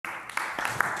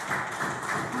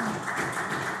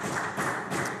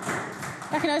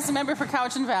recognize the member for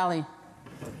Cowichan Valley.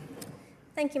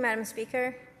 Thank you, Madam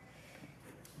Speaker.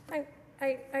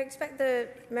 I expect the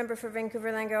member for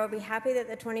Vancouver-Langara will be happy that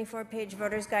the 24-page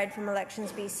voter's guide from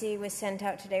Elections BC was sent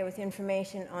out today with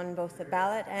information on both the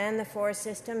ballot and the 4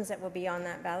 systems that will be on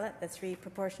that ballot, the 3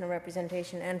 proportional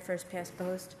representation and first past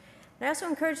post. And I also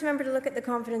encourage the member to look at the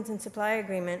confidence and supply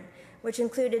agreement, which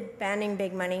included banning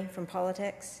big money from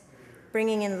politics,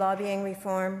 bringing in lobbying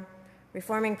reform,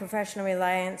 reforming professional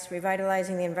reliance,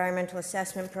 revitalizing the environmental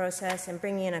assessment process, and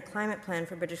bringing in a climate plan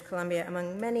for British Columbia,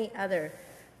 among many other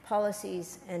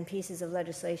policies and pieces of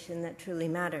legislation that truly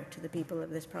matter to the people of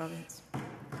this province.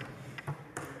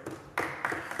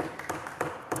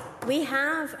 We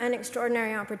have an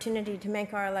extraordinary opportunity to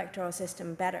make our electoral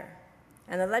system better.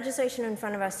 And the legislation in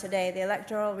front of us today, the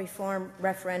Electoral Reform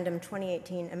Referendum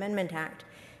 2018 Amendment Act,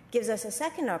 gives us a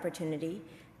second opportunity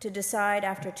to decide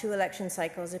after 2 election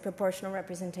cycles if proportional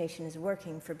representation is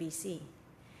working for BC.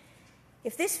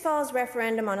 If this fall's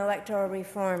referendum on electoral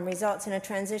reform results in a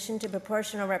transition to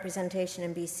proportional representation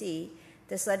in BC,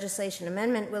 this legislation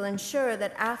amendment will ensure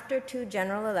that after 2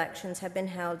 general elections have been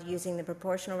held using the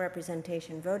proportional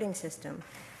representation voting system,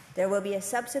 there will be a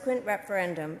subsequent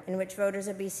referendum in which voters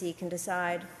of BC can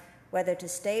decide whether to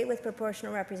stay with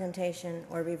proportional representation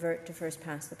or revert to first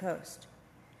past the post.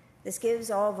 This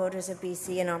gives all voters of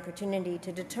BC an opportunity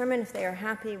to determine if they are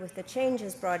happy with the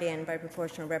changes brought in by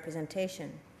proportional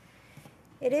representation.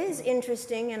 It is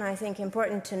interesting and I think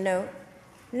important to note,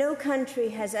 no country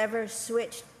has ever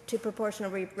switched to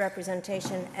proportional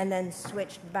representation and then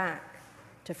switched back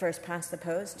to first past the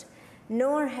post,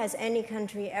 nor has any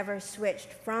country ever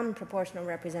switched from proportional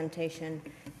representation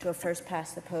to a first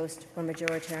past the post or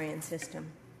majoritarian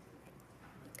system.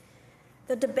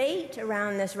 The debate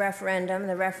around this referendum,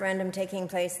 the referendum taking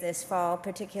place this fall,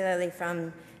 particularly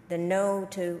from the no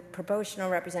to proportional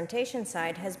representation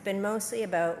side, has been mostly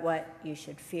about what you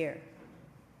should fear.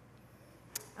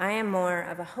 I am more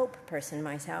of a hope person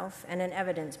myself and an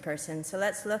evidence person, so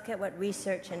let's look at what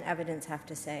research and evidence have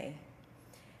to say.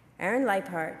 Aaron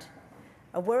Leipart,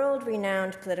 a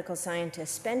world-renowned political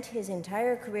scientist, spent his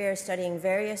entire career studying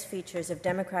various features of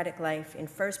democratic life in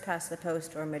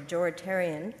first-past-the-post or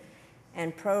majoritarian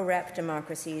and pro-rep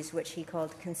democracies, which he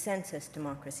called consensus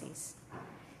democracies.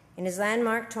 In his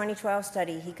landmark 2012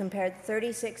 study, he compared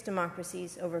 36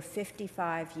 democracies over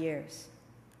 55 years.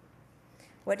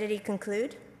 What did he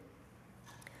conclude?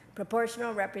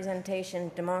 Proportional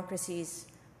representation democracies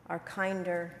are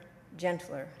kinder,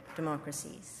 gentler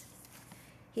democracies.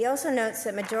 He also notes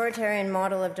that majoritarian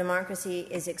model of democracy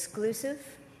is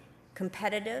exclusive,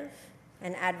 competitive,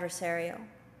 and adversarial,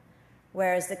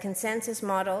 whereas the consensus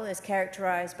model is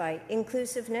characterized by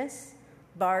inclusiveness,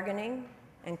 bargaining,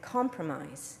 and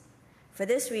compromise. For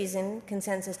this reason,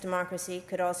 consensus democracy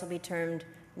could also be termed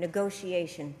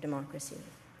negotiation democracy.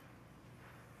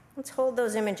 Let's hold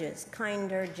those images,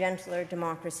 kinder, gentler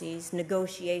democracies,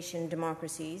 negotiation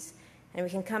democracies, and we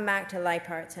can come back to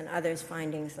Leipart's and others'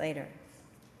 findings later.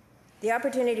 The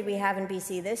opportunity we have in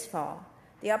BC this fall,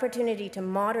 the opportunity to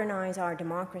modernize our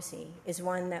democracy, is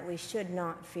one that we should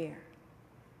not fear.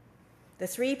 The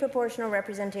 3 proportional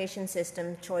representation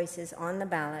system choices on the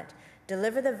ballot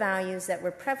deliver the values that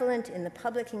were prevalent in the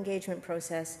public engagement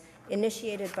process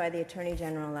initiated by the Attorney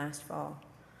General last fall.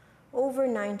 Over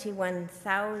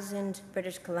 91,000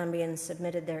 British Columbians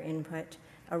submitted their input,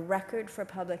 a record for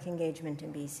public engagement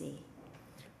in BC.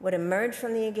 What emerged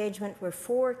from the engagement were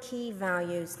 4 key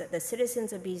values that the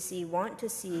citizens of BC want to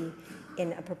see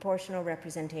in a proportional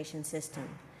representation system.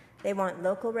 They want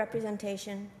local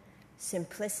representation,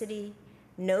 simplicity,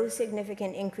 no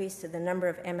significant increase to the number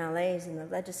of MLAs in the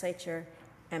legislature,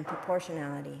 and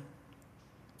proportionality.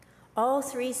 All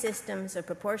 3 systems of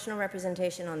proportional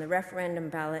representation on the referendum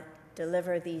ballot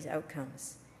deliver these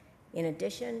outcomes. In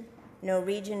addition, no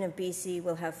region of BC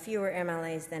will have fewer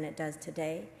MLAs than it does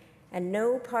today, and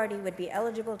no party would be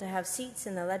eligible to have seats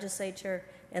in the legislature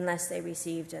unless they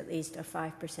received at least a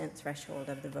 5% threshold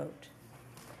of the vote.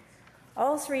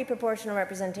 All 3 proportional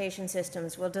representation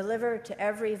systems will deliver to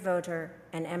every voter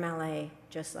an MLA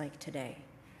just like today.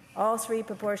 All 3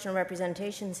 proportional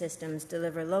representation systems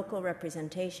deliver local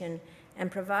representation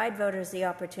and provide voters the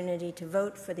opportunity to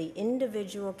vote for the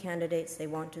individual candidates they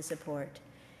want to support.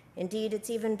 Indeed, it's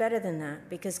even better than that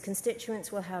because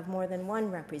constituents will have more than one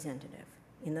representative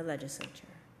in the legislature.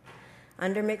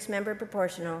 Under mixed member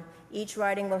proportional, each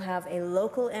riding will have a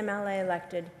local MLA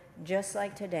elected just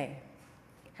like today.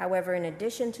 However, in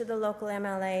addition to the local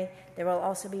MLA, there will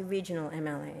also be regional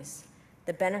MLAs.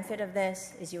 The benefit of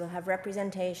this is you will have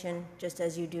representation, just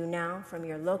as you do now, from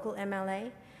your local MLA,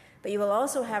 But you will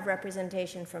also have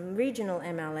representation from regional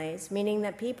MLAs, meaning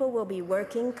that people will be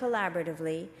working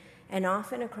collaboratively and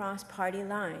often across party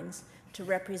lines to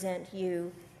represent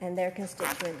you and their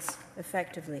constituents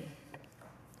effectively.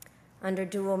 Under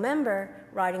dual member,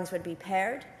 ridings would be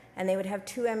paired, and they would have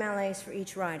 2 MLAs for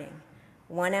each riding.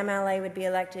 One MLA would be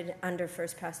elected under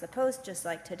first past the post, just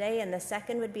like today, and the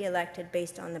second would be elected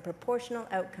based on the proportional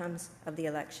outcomes of the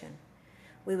election.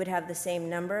 We would have the same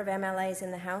number of MLAs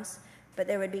in the House, but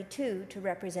there would be 2 to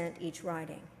represent each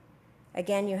riding.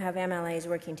 Again, you have MLAs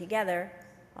working together,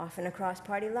 often across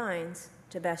party lines,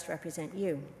 to best represent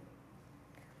you.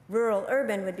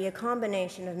 Rural-urban would be a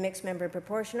combination of mixed-member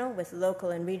proportional with local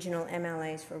and regional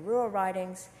MLAs for rural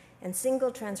ridings, and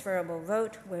single transferable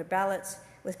vote with ballots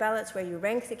where you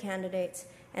rank the candidates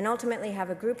and ultimately have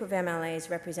a group of MLAs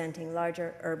representing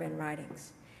larger urban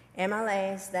ridings.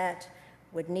 MLAs that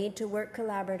would need to work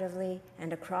collaboratively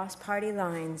and across party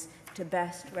lines to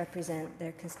best represent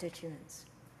their constituents.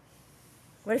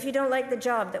 What if you don't like the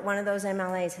job that one of those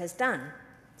MLAs has done?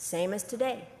 Same as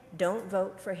today. Don't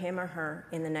vote for him or her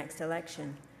in the next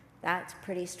election. That's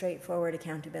pretty straightforward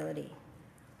accountability.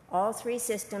 All 3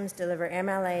 systems deliver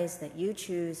MLAs that you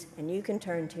choose and you can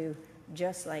turn to,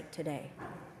 just like today.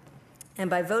 And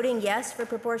by voting yes for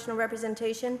proportional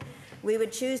representation, we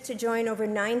would choose to join over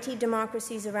 90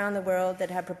 democracies around the world that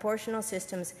have proportional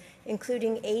systems,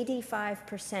 including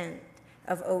 85%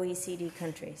 of OECD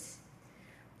countries.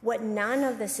 What none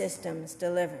of the systems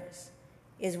delivers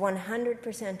is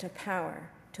 100% of power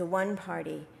to one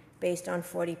party based on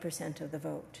 40% of the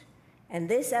vote. And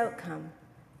this outcome,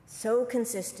 so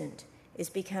consistent, is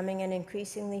becoming an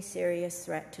increasingly serious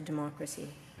threat to democracy.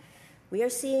 We are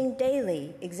seeing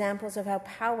daily examples of how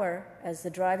power, as the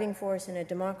driving force in a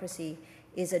democracy,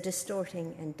 is a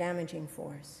distorting and damaging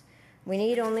force. We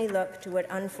need only look to what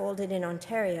unfolded in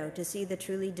Ontario to see the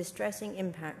truly distressing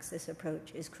impacts this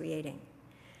approach is creating.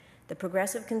 The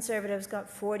Progressive Conservatives got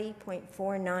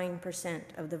 40.49%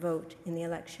 of the vote in the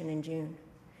election in June,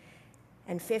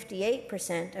 and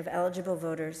 58% of eligible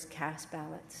voters cast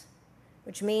ballots,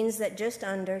 which means that just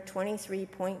under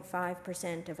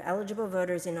 23.5% of eligible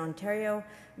voters in Ontario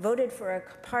voted for a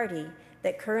party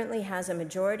that currently has a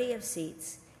majority of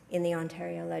seats in the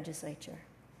Ontario legislature.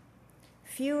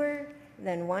 Fewer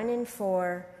than 1 in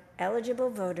 4 eligible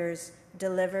voters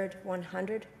delivered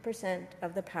 100%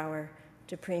 of the power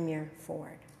to Premier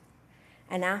Ford.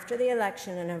 And after the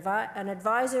election, an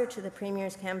advisor to the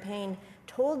Premier's campaign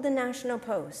told the National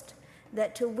Post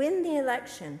that to win the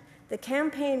election, the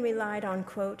campaign relied on,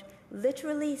 quote,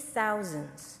 literally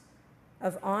thousands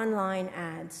of online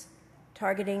ads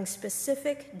targeting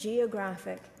specific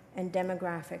geographic and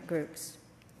demographic groups.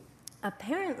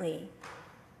 Apparently,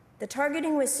 the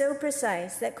targeting was so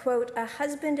precise that, quote, a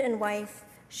husband and wife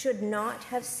should not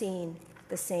have seen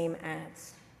the same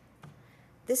ads.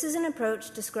 This is an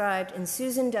approach described in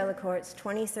Susan Delacourt's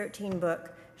 2013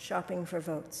 book, Shopping for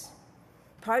Votes.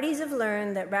 Parties have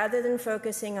learned that rather than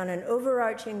focusing on an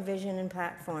overarching vision and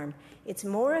platform, it's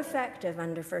more effective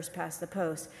under first past the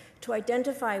post to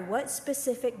identify what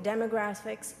specific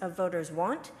demographics of voters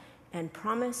want and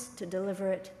promise to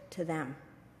deliver it to them.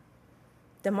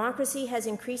 Democracy has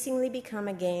increasingly become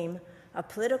a game of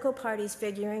political parties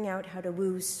figuring out how to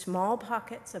woo small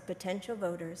pockets of potential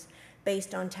voters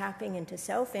based on tapping into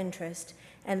self-interest,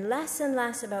 and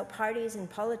less about parties and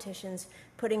politicians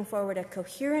putting forward a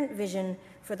coherent vision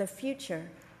for the future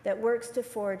that works to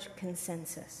forge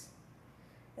consensus.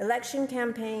 Election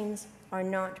campaigns are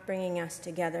not bringing us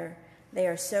together. They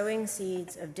are sowing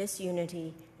seeds of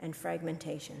disunity and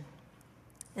fragmentation.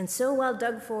 And so while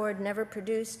Doug Ford never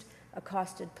produced a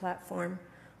costed platform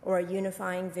or a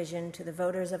unifying vision to the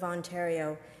voters of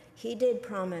Ontario, he did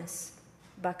promise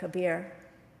buck a beer,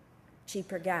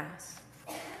 cheaper gas,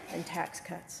 and tax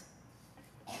cuts.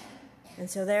 And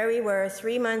so there we were,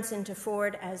 3 months into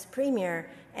Ford as Premier,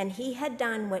 and he had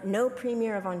done what no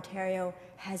Premier of Ontario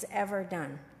has ever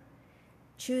done,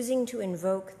 choosing to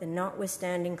invoke the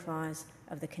notwithstanding clause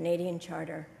of the Canadian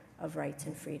Charter of Rights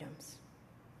and Freedoms.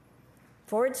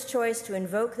 Ford's choice to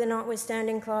invoke the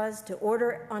notwithstanding clause, to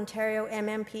order Ontario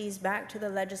MMPs back to the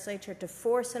legislature, to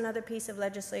force another piece of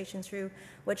legislation through,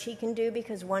 which he can do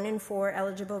because 1 in 4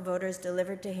 eligible voters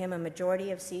delivered to him a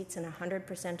majority of seats and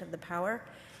 100% of the power,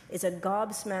 is a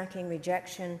gobsmacking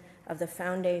rejection of the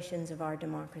foundations of our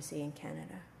democracy in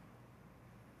Canada.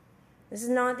 This is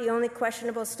not the only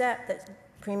questionable step that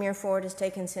Premier Ford has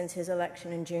taken since his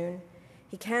election in June.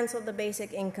 He cancelled the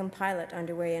basic income pilot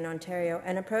underway in Ontario,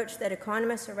 an approach that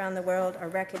economists around the world are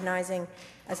recognizing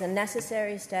as a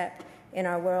necessary step in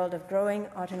our world of growing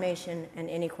automation and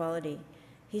inequality.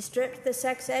 He stripped the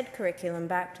sex ed curriculum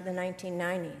back to the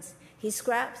 1990s. He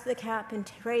scrapped the cap and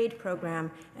trade program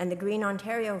and the Green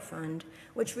Ontario Fund,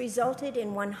 which resulted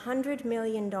in $100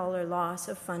 million loss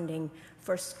of funding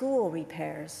for school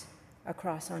repairs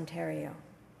across Ontario.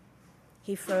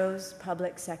 He froze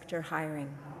public sector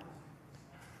hiring.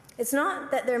 It's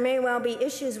not that there may well be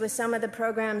issues with some of the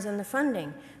programs and the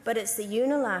funding, but it's the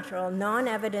unilateral,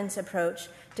 non-evidence approach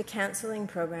to cancelling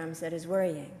programs that is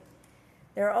worrying.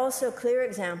 These are also clear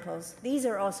examples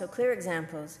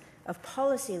of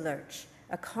policy lurch,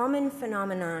 a common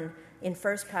phenomenon in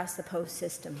first-past-the-post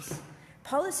systems.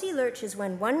 Policy lurch is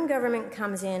when one government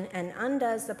comes in and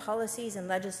undoes the policies and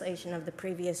legislation of the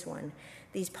previous one.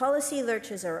 These policy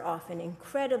lurches are often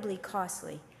incredibly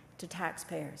costly to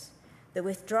taxpayers. The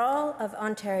withdrawal of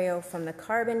Ontario from the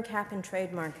carbon cap and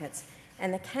trade markets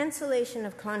and the cancellation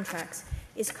of contracts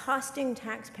is costing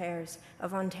taxpayers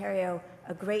of Ontario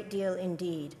a great deal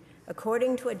indeed.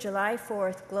 According to a July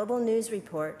 4th Global News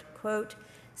report, quote,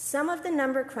 some of the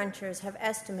number crunchers have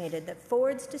estimated that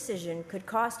Ford's decision could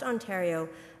cost Ontario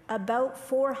about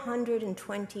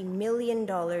 $420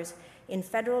 million in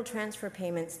federal transfer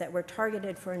payments that were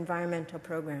targeted for environmental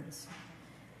programs.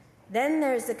 Then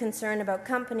there's the concern about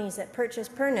companies that purchase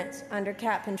permits under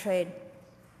cap and trade.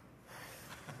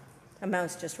 A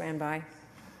mouse just ran by.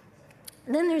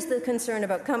 Then there's the concern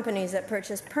about companies that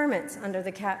purchase permits under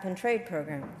the cap and trade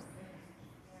program.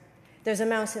 There's a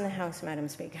mouse in the house, Madam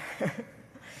Speaker.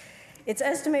 It's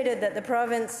estimated that the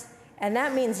province, and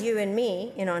that means you and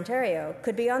me in Ontario,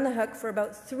 could be on the hook for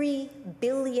about $3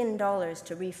 billion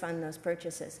to refund those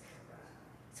purchases.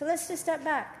 So let's just step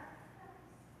back.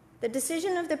 The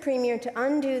decision of the Premier to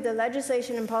undo the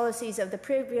legislation and policies of the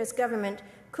previous government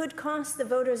could cost the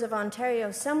voters of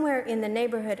Ontario somewhere in the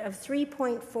neighbourhood of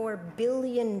 $3.4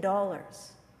 billion.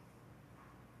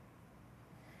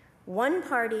 One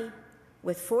party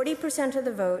with 40% of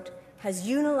the vote has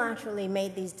unilaterally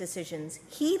made these decisions,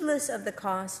 heedless of the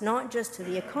cost not just to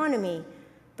the economy,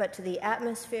 but to the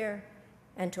atmosphere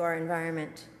and to our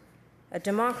environment. A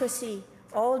democracy,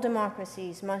 all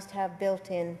democracies must have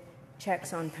built-in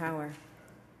checks on power.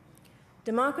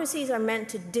 Democracies are meant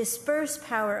to disperse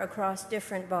power across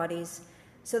different bodies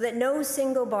so that no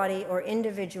single body or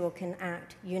individual can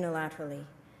act unilaterally.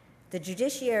 The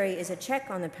judiciary is a check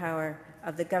on the power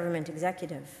of the government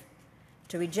executive.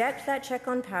 To reject that check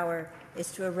on power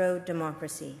is to erode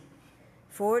democracy.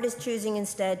 Ford is choosing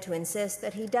instead to insist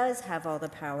that he does have all the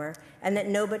power and that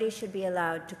nobody should be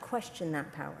allowed to question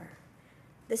that power.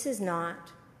 This is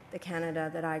not the Canada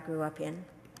that I grew up in,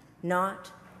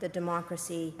 not the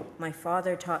democracy my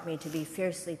father taught me to be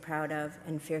fiercely proud of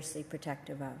and fiercely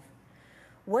protective of.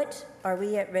 What are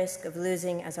we at risk of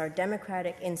losing as our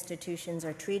democratic institutions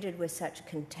are treated with such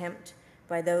contempt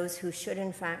by those who should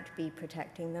in fact be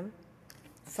protecting them?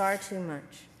 Far too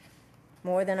much,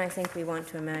 more than I think we want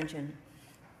to imagine.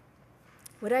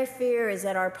 What I fear is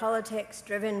that our politics,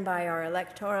 driven by our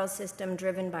electoral system,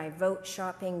 driven by vote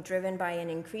shopping, driven by an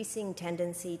increasing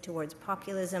tendency towards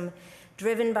populism,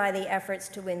 driven by the efforts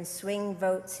to win swing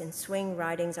votes in swing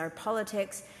ridings, our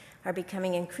politics are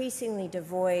becoming increasingly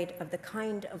devoid of the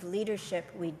kind of leadership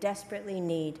we desperately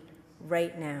need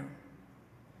right now.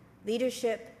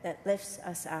 Leadership that lifts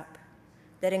us up,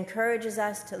 that encourages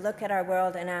us to look at our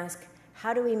world and ask,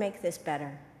 how do we make this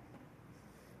better?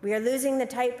 We are losing the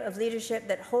type of leadership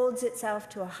that holds itself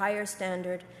to a higher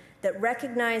standard, that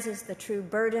recognizes the true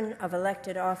burden of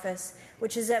elected office,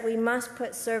 which is that we must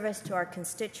put service to our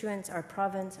constituents, our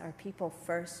province, our people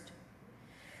first.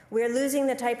 We are losing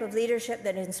the type of leadership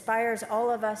that inspires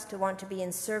all of us to want to be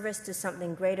in service to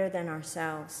something greater than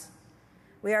ourselves.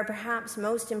 We are perhaps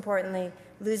most importantly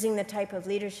losing the type of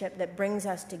leadership that brings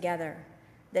us together,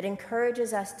 that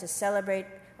encourages us to celebrate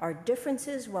our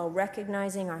differences while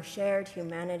recognizing our shared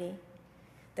humanity,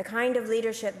 the kind of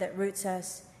leadership that roots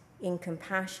us in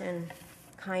compassion,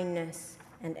 kindness,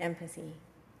 and empathy.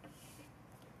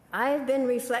 I have been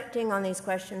reflecting on these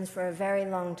questions for a very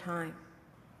long time.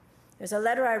 There's a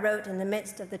letter I wrote in the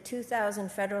midst of the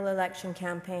 2000 federal election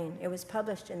campaign. It was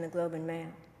published in the Globe and Mail.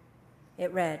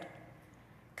 It read,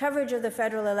 "Coverage of the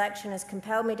federal election has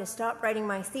compelled me to stop writing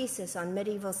my thesis on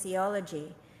medieval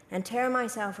theology and tear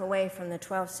myself away from the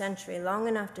 12th century long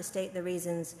enough to state the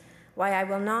reasons why I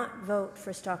will not vote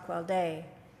for Stockwell Day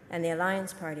and the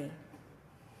Alliance Party.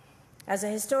 As a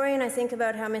historian, I think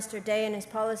about how Mr. Day and his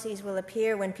policies will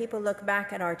appear when people look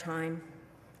back at our time.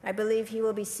 I believe he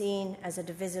will be seen as a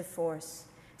divisive force,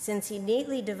 since he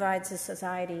neatly divides the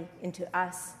society into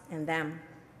us and them.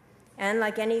 And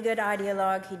like any good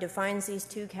ideologue, he defines these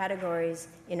two categories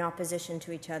in opposition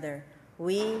to each other.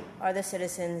 We are the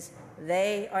citizens,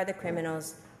 they are the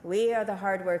criminals, We are the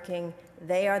hardworking,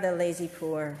 they are the lazy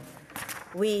poor.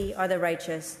 We are the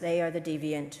righteous, they are the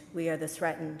deviant. We are the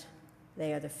threatened,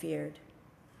 they are the feared.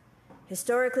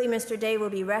 Historically, Mr. Day will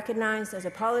be recognized as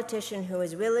a politician who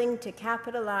is willing to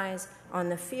capitalize on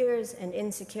the fears and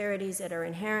insecurities that are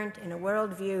inherent in a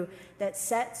worldview that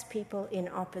sets people in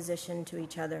opposition to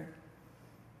each other.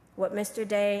 What Mr.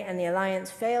 Day and the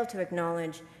Alliance fail to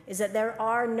acknowledge is that there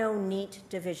are no neat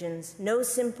divisions, no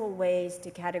simple ways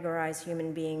to categorize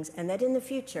human beings, and that in the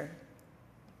future,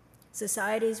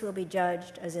 societies will be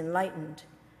judged as enlightened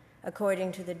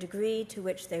according to the degree to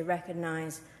which they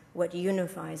recognize what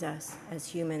unifies us as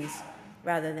humans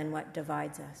rather than what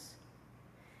divides us.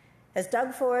 As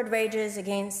Doug Ford rages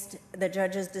against the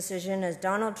judge's decision, as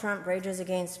Donald Trump rages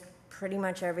against pretty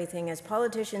much everything, as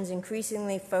politicians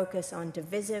increasingly focus on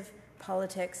divisive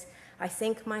politics, I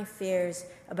think my fears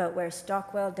about where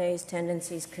Stockwell Day's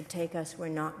tendencies could take us were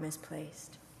not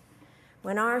misplaced.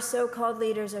 When our so-called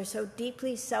leaders are so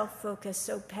deeply self-focused,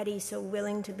 so petty, so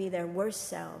willing to be their worst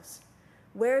selves,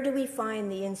 where do we find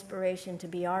the inspiration to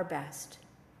be our best,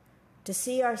 to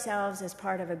see ourselves as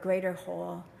part of a greater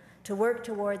whole, to work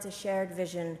towards a shared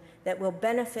vision that will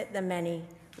benefit the many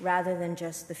rather than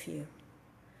just the few?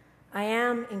 I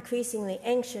am increasingly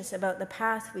anxious about the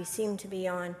path we seem to be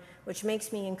on, which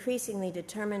makes me increasingly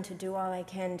determined to do all I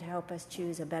can to help us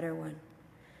choose a better one.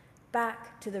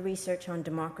 Back to the research on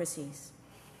democracies.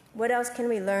 What else can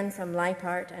we learn from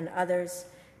Leipart and others?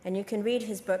 And you can read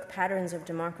his book, Patterns of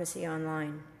Democracy,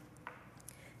 online.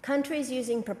 Countries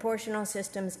using proportional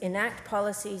systems enact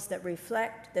policies that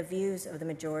reflect the views of the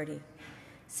majority.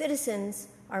 Citizens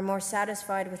are more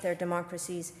satisfied with their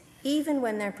democracies even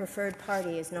when their preferred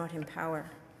party is not in power.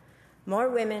 More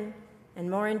women and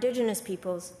more Indigenous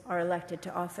peoples are elected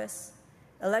to office.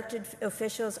 Elected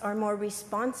officials are more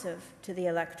responsive to the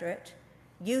electorate.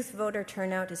 Youth voter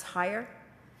turnout is higher.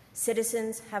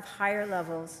 Citizens have higher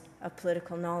levels of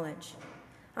political knowledge.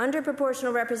 Under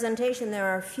proportional representation, there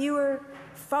are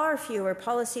far fewer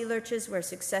policy lurches where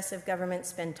successive governments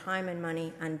spend time and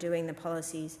money undoing the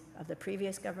policies of the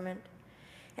previous government.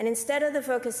 And instead of the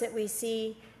focus that we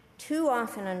see too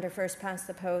often under first past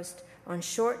the post on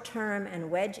short-term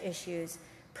and wedge issues,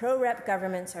 pro-rep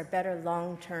governments are better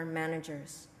long-term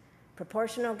managers.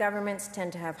 Proportional governments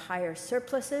tend to have higher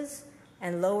surpluses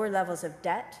and lower levels of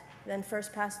debt than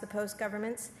first past the post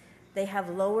governments. They have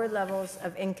lower levels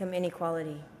of income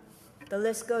inequality. The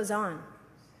list goes on.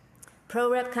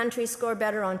 Pro-rep countries score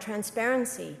better on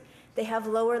transparency. They have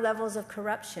lower levels of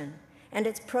corruption. And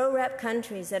it's pro-rep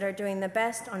countries that are doing the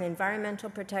best on environmental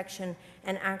protection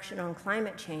and action on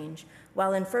climate change,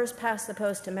 while in first past the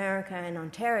post America and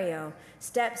Ontario,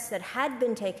 steps that had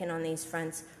been taken on these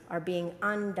fronts are being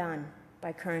undone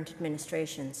by current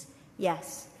administrations.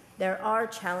 Yes, there are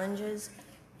challenges,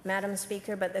 Madam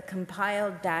Speaker, but the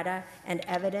compiled data and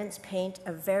evidence paint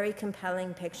a very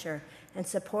compelling picture and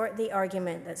support the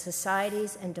argument that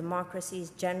societies and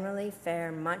democracies generally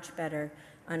fare much better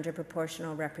under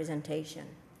proportional representation.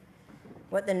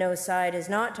 What the no side is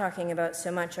not talking about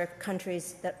so much are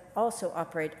countries that also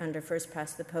operate under first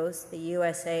past the post, the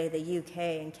USA, the UK,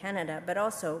 and Canada, but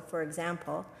also, for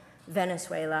example,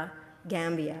 Venezuela,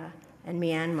 Gambia, and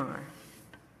Myanmar.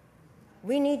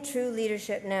 We need true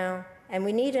leadership now, and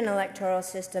we need an electoral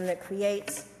system that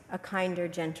creates a kinder,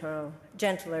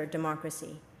 gentler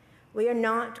democracy. We are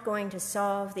not going to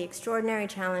solve the extraordinary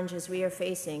challenges we are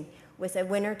facing with a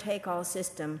winner-take-all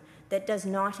system that does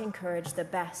not encourage the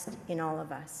best in all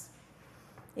of us.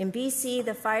 In BC,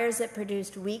 the fires that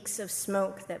produced weeks of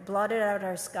smoke that blotted out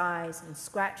our skies and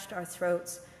scratched our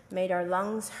throats, made our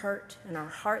lungs hurt and our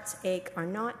hearts ache, are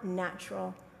not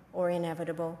natural or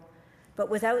inevitable, but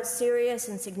without serious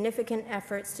and significant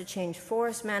efforts to change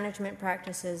forest management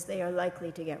practices, they are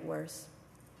likely to get worse.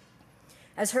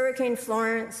 As Hurricane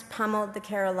Florence pummeled the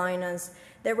Carolinas,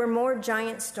 there were more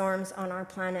giant storms on our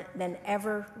planet than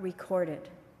ever recorded.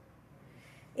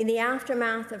 In the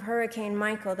aftermath of Hurricane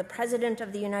Michael, the President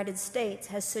of the United States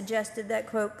has suggested that,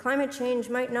 quote, climate change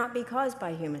might not be caused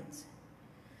by humans,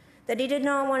 that he did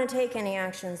not want to take any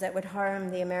actions that would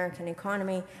harm the American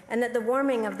economy, and that the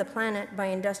warming of the planet by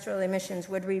industrial emissions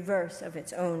would reverse of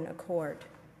its own accord.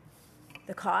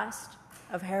 The cost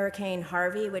of Hurricane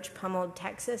Harvey, which pummeled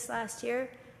Texas last year,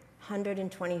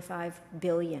 $125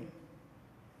 billion.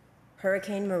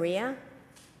 Hurricane Maria,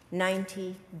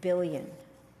 $90 billion.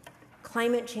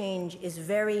 Climate change is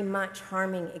very much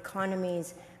harming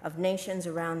economies of nations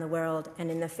around the world, and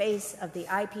in the face of the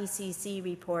IPCC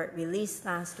report released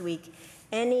last week,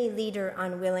 any leader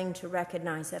unwilling to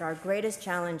recognize that our greatest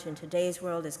challenge in today's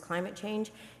world is climate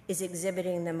change is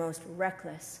exhibiting the most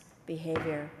reckless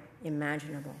behavior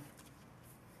imaginable.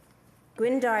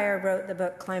 Gwynne Dyer wrote the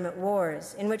book Climate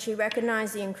Wars, in which he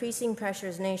recognized the increasing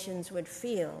pressures nations would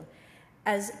feel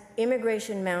as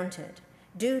immigration mounted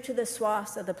due to the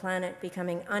swaths of the planet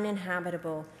becoming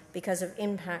uninhabitable because of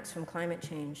impacts from climate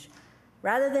change.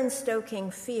 Rather than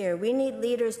stoking fear, we need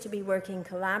leaders to be working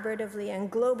collaboratively and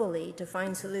globally to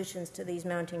find solutions to these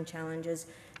mounting challenges,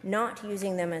 not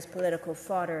using them as political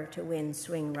fodder to win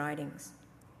swing ridings.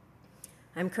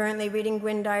 I'm currently reading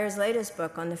Gwynne Dyer's latest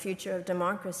book on the future of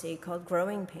democracy called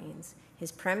Growing Pains.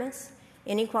 His premise: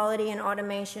 inequality and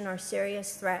automation are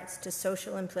serious threats to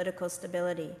social and political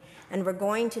stability, and we're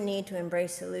going to need to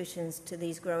embrace solutions to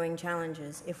these growing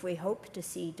challenges if we hope to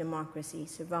see democracy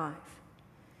survive.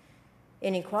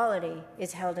 Inequality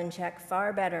is held in check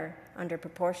far better under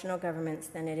proportional governments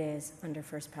than it is under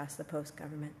first-past-the-post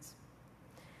governments.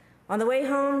 On the way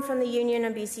home from the Union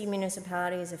of BC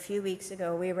Municipalities a few weeks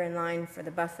ago, we were in line for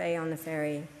the buffet on the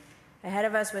ferry. Ahead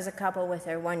of us was a couple with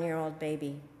their 1-year-old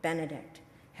baby, Benedict,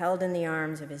 held in the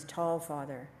arms of his tall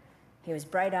father. He was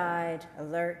bright-eyed,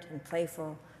 alert, and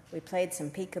playful. We played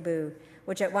some peekaboo,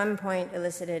 which at one point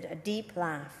elicited a deep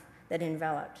laugh that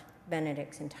enveloped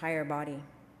Benedict's entire body.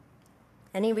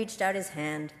 And he reached out his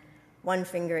hand, one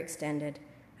finger extended.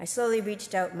 I slowly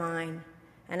reached out mine,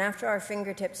 and after our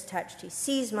fingertips touched, he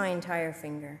seized my entire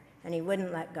finger, and he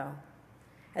wouldn't let go.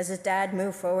 As his dad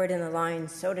moved forward in the line,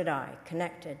 so did I,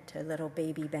 connected to little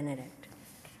baby Benedict.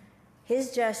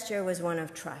 His gesture was one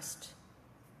of trust,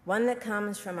 one that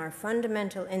comes from our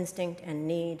fundamental instinct and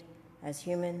need as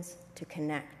humans to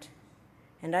connect.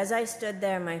 And as I stood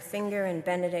there, my finger in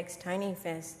Benedict's tiny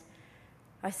fist,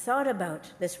 I thought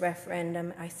about this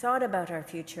referendum, I thought about our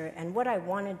future and what I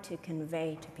wanted to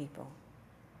convey to people.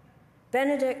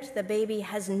 Benedict, the baby,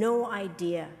 has no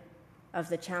idea of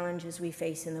the challenges we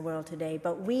face in the world today,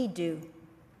 but we do.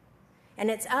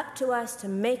 And it's up to us to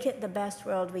make it the best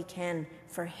world we can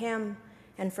for him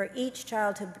and for each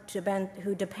child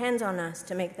who depends on us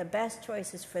to make the best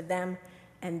choices for them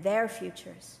and their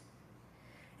futures.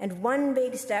 And one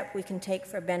big step we can take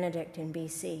for Benedict in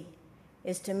BC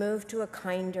is to move to a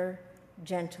kinder,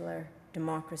 gentler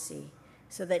democracy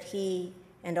so that he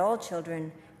and all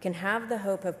children can have the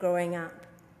hope of growing up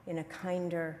in a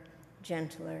kinder,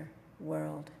 gentler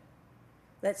world.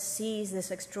 Let's seize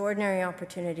this extraordinary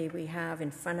opportunity we have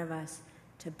in front of us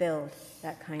to build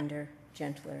that kinder,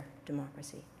 gentler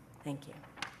democracy. Thank you.